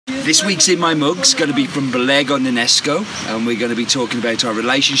This week's In My Mug's going to be from Belega Nonesco, and we're going to be talking about our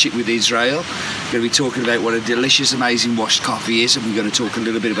relationship with Israel. We're going to be talking about what a delicious, amazing washed coffee is, and we're going to talk a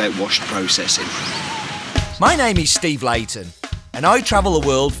little bit about washed processing. My name is Steve Layton, and I travel the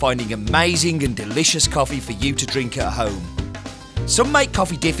world finding amazing and delicious coffee for you to drink at home. Some make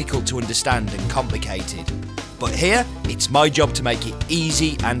coffee difficult to understand and complicated, but here it's my job to make it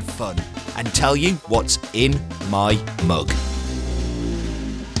easy and fun and tell you what's in my mug.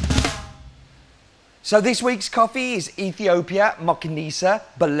 So this week's coffee is Ethiopia Mokanisa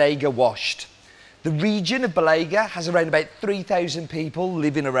Belega Washed. The region of Belega has around about 3,000 people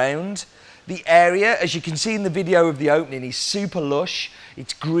living around. The area, as you can see in the video of the opening, is super lush,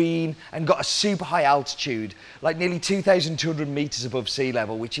 it's green and got a super high altitude, like nearly 2,200 metres above sea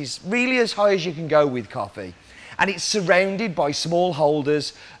level, which is really as high as you can go with coffee. And it's surrounded by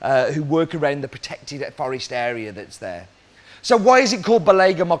smallholders who work around the protected forest area that's there. So why is it called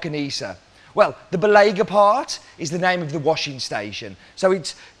Belega Mokanisa? Well, the Belega part is the name of the washing station. So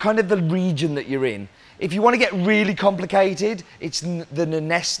it's kind of the region that you're in. If you want to get really complicated, it's the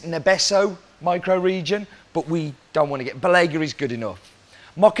Nebeso micro-region, but we don't want to get... Belega is good enough.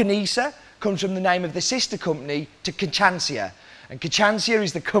 Mokanisa comes from the name of the sister company to Kachansia. And Kachansia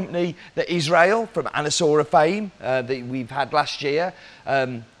is the company that Israel, from Anasora fame, that we've had last year,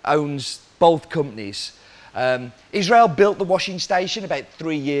 owns both companies. Israel built the washing station about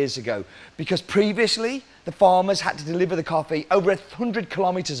 3 years ago because previously the farmers had to deliver the coffee over 100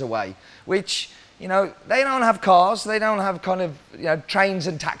 kilometres away, which, you know, they don't have cars, they don't have kind of, you know, trains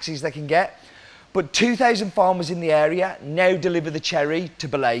and taxis they can get. But 2,000 farmers in the area now deliver the cherry to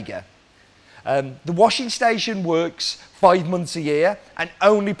Belega. The washing station works 5 months a year and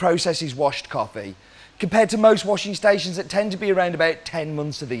only processes washed coffee, compared to most washing stations that tend to be around about 10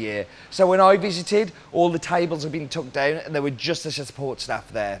 months of the year. So when I visited, all the tables had been took down and there were just the support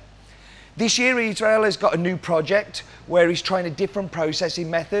staff there. This year, Israel has got a new project where he's trying a different processing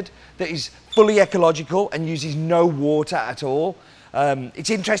method that is fully ecological and uses no water at all. It's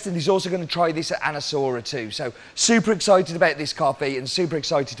interesting, he's also going to try this at Anasora too. So super excited about this coffee and super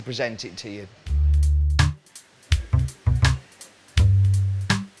excited to present it to you.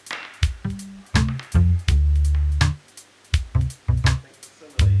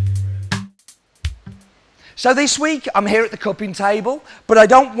 So this week I'm here at the cupping table, but I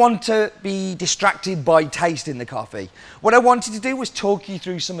don't want to be distracted by tasting the coffee. What I wanted to do was talk you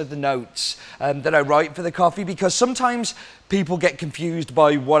through some of the notes that I write for the coffee, because sometimes people get confused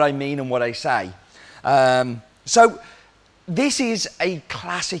by what I mean and what I say. So this is a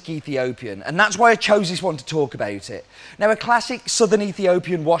classic Ethiopian, and that's why I chose this one to talk about it. Now, a classic Southern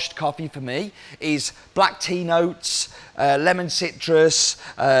Ethiopian washed coffee for me is black tea notes, lemon citrus,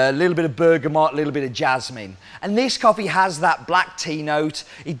 a little bit of bergamot, a little bit of jasmine. And this coffee has that black tea note.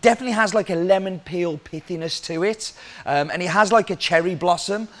 It definitely has like a lemon peel pithiness to it, and it has like a cherry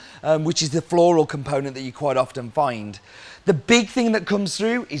blossom, which is the floral component that you quite often find. The big thing that comes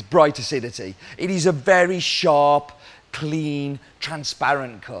through is bright acidity. It is a very sharp, clean,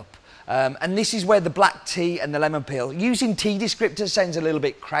 transparent cup. And this is where the black tea and the lemon peel, using tea descriptors sounds a little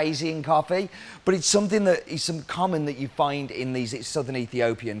bit crazy in coffee, but it's something that is some common that you find in these Southern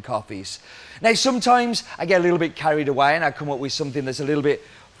Ethiopian coffees. Now, sometimes I get a little bit carried away and I come up with something that's a little bit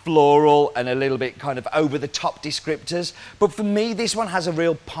floral and a little bit kind of over the top descriptors. But for me, this one has a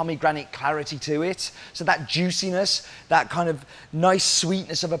real pomegranate clarity to it. So that juiciness, that kind of nice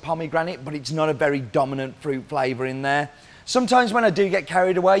sweetness of a pomegranate, but it's not a very dominant fruit flavour in there. Sometimes when I do get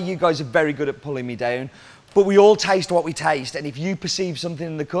carried away, you guys are very good at pulling me down, but we all taste what we taste. And if you perceive something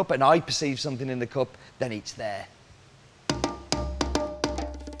in the cup and I perceive something in the cup, then it's there.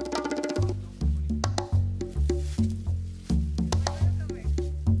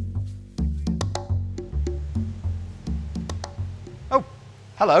 Oh,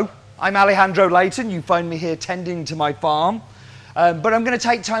 hello. I'm Alejandro Layton. You find me here tending to my farm. But I'm going to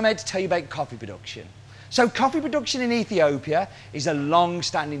take time out to tell you about coffee production. So coffee production in Ethiopia is a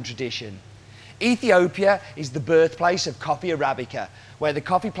long-standing tradition. Ethiopia is the birthplace of coffee Arabica, where the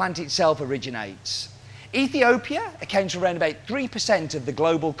coffee plant itself originates. Ethiopia accounts for around about 3% of the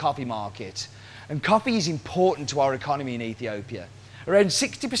global coffee market, and coffee is important to our economy in Ethiopia. Around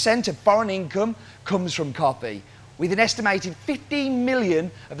 60% of foreign income comes from coffee, with an estimated 15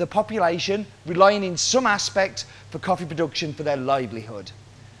 million of the population relying in some aspect for coffee production for their livelihood.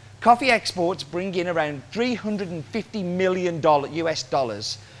 Coffee exports bring in around $350 million US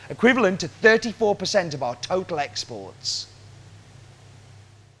dollars, equivalent to 34% of our total exports.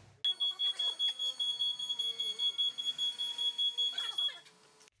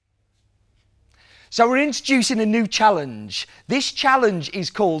 So we're introducing a new challenge. This challenge is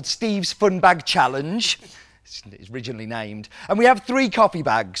called Steve's Fun Bag Challenge. It's originally named. And we have 3 coffee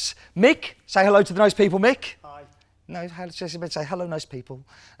bags. Mick, say hello to the nice people, Mick. Hi. No, say hello, nice people.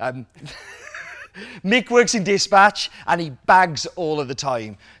 Mick works in dispatch and he bags all of the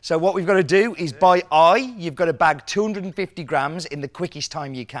time. So what we've got to do is by eye, you've got to bag 250 grams in the quickest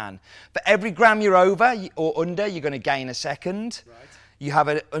time you can. For every gram you're over or under, you're going to gain a second. Right. You have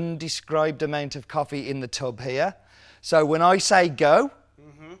an undescribed amount of coffee in the tub here. So when I say go,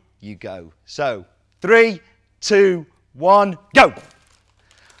 you go. So 3, 2, 1, go.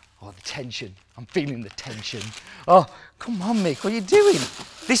 Oh, the tension. I'm feeling the tension. Oh, come on, Mick, what are you doing?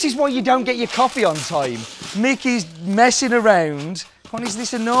 This is why you don't get your coffee on time. Mick is messing around. Come on, is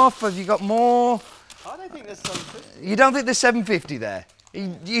this enough? Have you got more? I don't think there's 750. You don't think there's 750 there?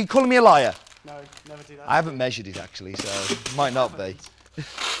 You calling me a liar? No, never do that. I haven't measured it actually, so it might not be. It's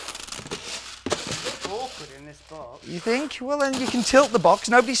awkward in this box. You think? Well, then you can tilt the box.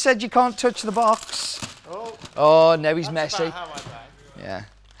 Nobody said you can't touch the box. Oh, Oh, now he's that's messy. about how I bag. Yeah.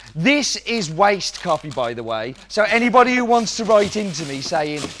 This is waste coffee, by the way. So anybody who wants to write into me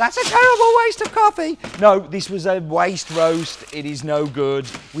saying, that's a terrible waste of coffee. No, this was a waste roast. It is no good.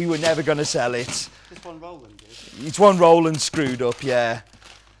 We were never going to sell it. This one Roland did. It's one roll and screwed up, yeah.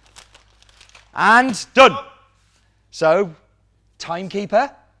 And done. So,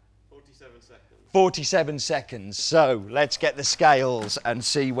 timekeeper? 47 seconds. 47 seconds. So, let's get the scales and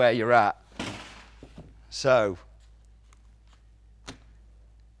see where you're at. So,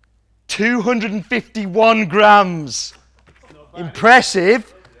 251 grams.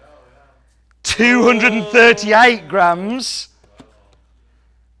 Impressive. 238 grams.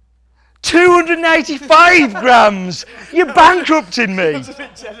 285 grams. You're bankrupting me. That's a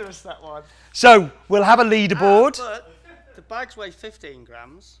bit generous, that one. So, we'll have a leaderboard. But the bags weigh 15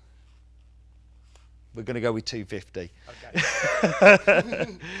 grams. We're going to go with 250.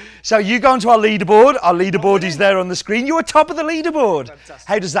 Okay. So you go onto our leaderboard. Our leaderboard is there on the screen. You are top of the leaderboard. Fantastic.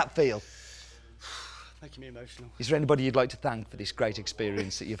 How does that feel? Making me emotional. Is there anybody you'd like to thank for this great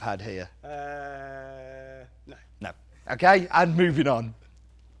experience that you've had here? No. No. Okay, and moving on.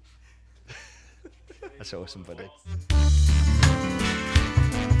 That's awesome, buddy.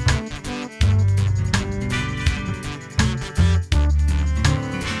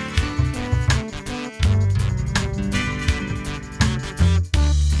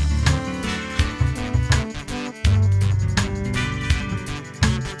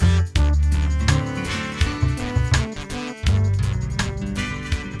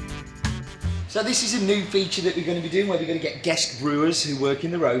 So this is a new feature that we're going to be doing where we're going to get guest brewers who work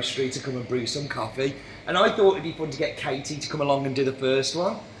in the roastery to come and brew some coffee. And I thought it'd be fun to get Katie to come along and do the first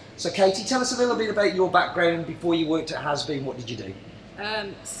one. So Katie, tell us a little bit about your background before you worked at Has-Been. What did you do?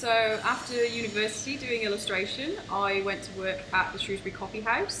 So after university doing illustration, I went to work at the Shrewsbury Coffee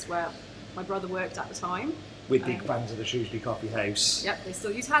House where my brother worked at the time. We're big fans of the Shrewsbury Coffee House. Yep, they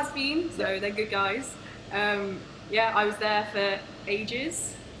still use Has-Been, so they're good guys. Yeah, I was there for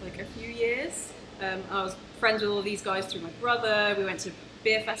ages, like a few years. I was friends with all these guys through my brother. We went to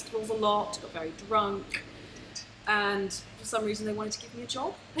beer festivals a lot, got very drunk, and for some reason they wanted to give me a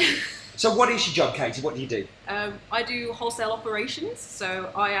job. So what is your job, Katie? What do you do? I do wholesale operations, so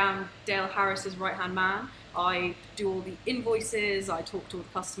I am Dale Harris's right-hand man. I do all the invoices, I talk to all the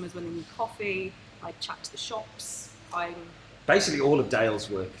customers when they need coffee, I chat to the shops. Basically all of Dale's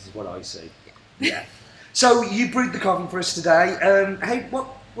work is what I see. Yeah. So you brewed the coffee for us today.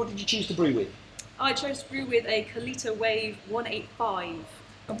 What did you choose to brew with? I chose to brew with a Kalita Wave 185.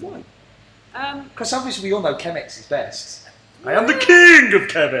 And why? Um, Because obviously we all know Chemex is best. I am the king of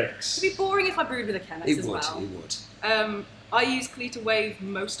Chemex. It'd be boring if I brewed with a Chemex It as would, well. it would. I use Kalita Wave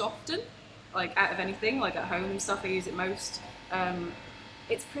most often, like out of anything, like at home and stuff. I use it most.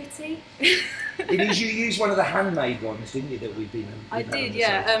 It's pretty. It is. You used one of the handmade ones, didn't you? That we've been. I did,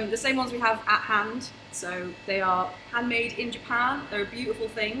 yeah. The same ones we have at hand. So they are handmade in Japan. They're a beautiful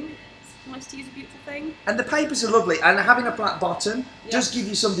thing. It's nice to use a beautiful thing. And the papers are lovely, and having a flat bottom Yeah. does give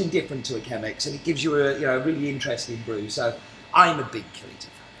you something different to a Chemex, and it gives you a really interesting brew. So I'm a big Kalita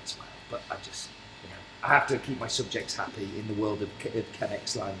fan as well, but I have to keep my subjects happy in the world of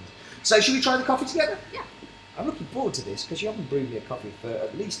Chemex land. So should we try the coffee together? Yeah. I'm looking forward to this because you haven't brewed me a coffee for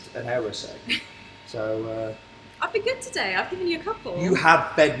at least an hour or so. So I've been good today. I've given you a couple. you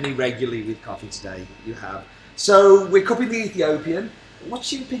have fed me regularly with coffee today. You have. So we're cupping the Ethiopian.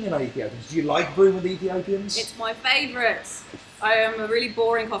 What's your opinion on Ethiopians? Do you like brewing with Ethiopians? It's my favourite. I am a really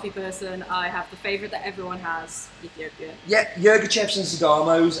boring coffee person. I have the favourite that everyone has, Ethiopia. Yeah, Yirgachefs and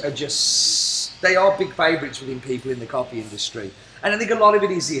Sidamos are they are big favourites within people in the coffee industry. And I think a lot of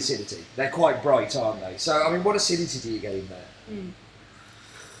it is the acidity. They're quite bright, aren't they? So, I mean, what acidity do you get in there?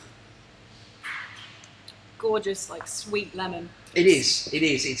 Gorgeous, like sweet lemon. It is.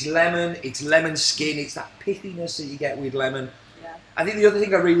 It's lemon, it's lemon skin, it's that pithiness that you get with lemon. Yeah. I think the other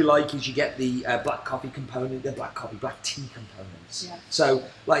thing I really like is you get the black tea components. Yeah. So,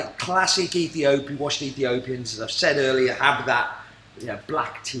 like classic washed Ethiopians, as I've said earlier, have that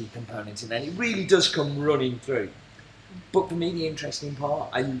black tea component in there. And it really does come running through. But for me, the interesting part,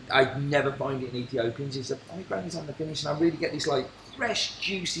 I never find it in Ethiopians, is the pomegranates on the finish, and I really get this like fresh,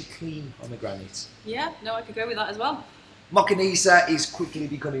 juicy, clean pomegranate. Yeah, no, I could go with that as well. Mokanisa is quickly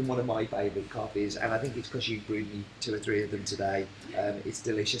becoming one of my favourite coffees, and I think it's because you brewed me 2 or 3 of them today. It's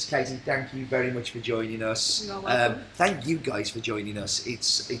delicious. Katie, thank you very much for joining us. You're welcome. Thank you guys for joining us.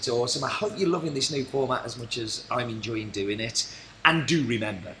 It's awesome. I hope you're loving this new format as much as I'm enjoying doing it. And do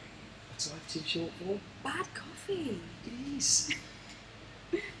remember, what's life too short for? Bad coffee. It is.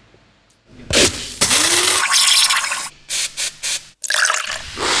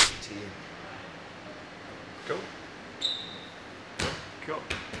 Cool. Cool.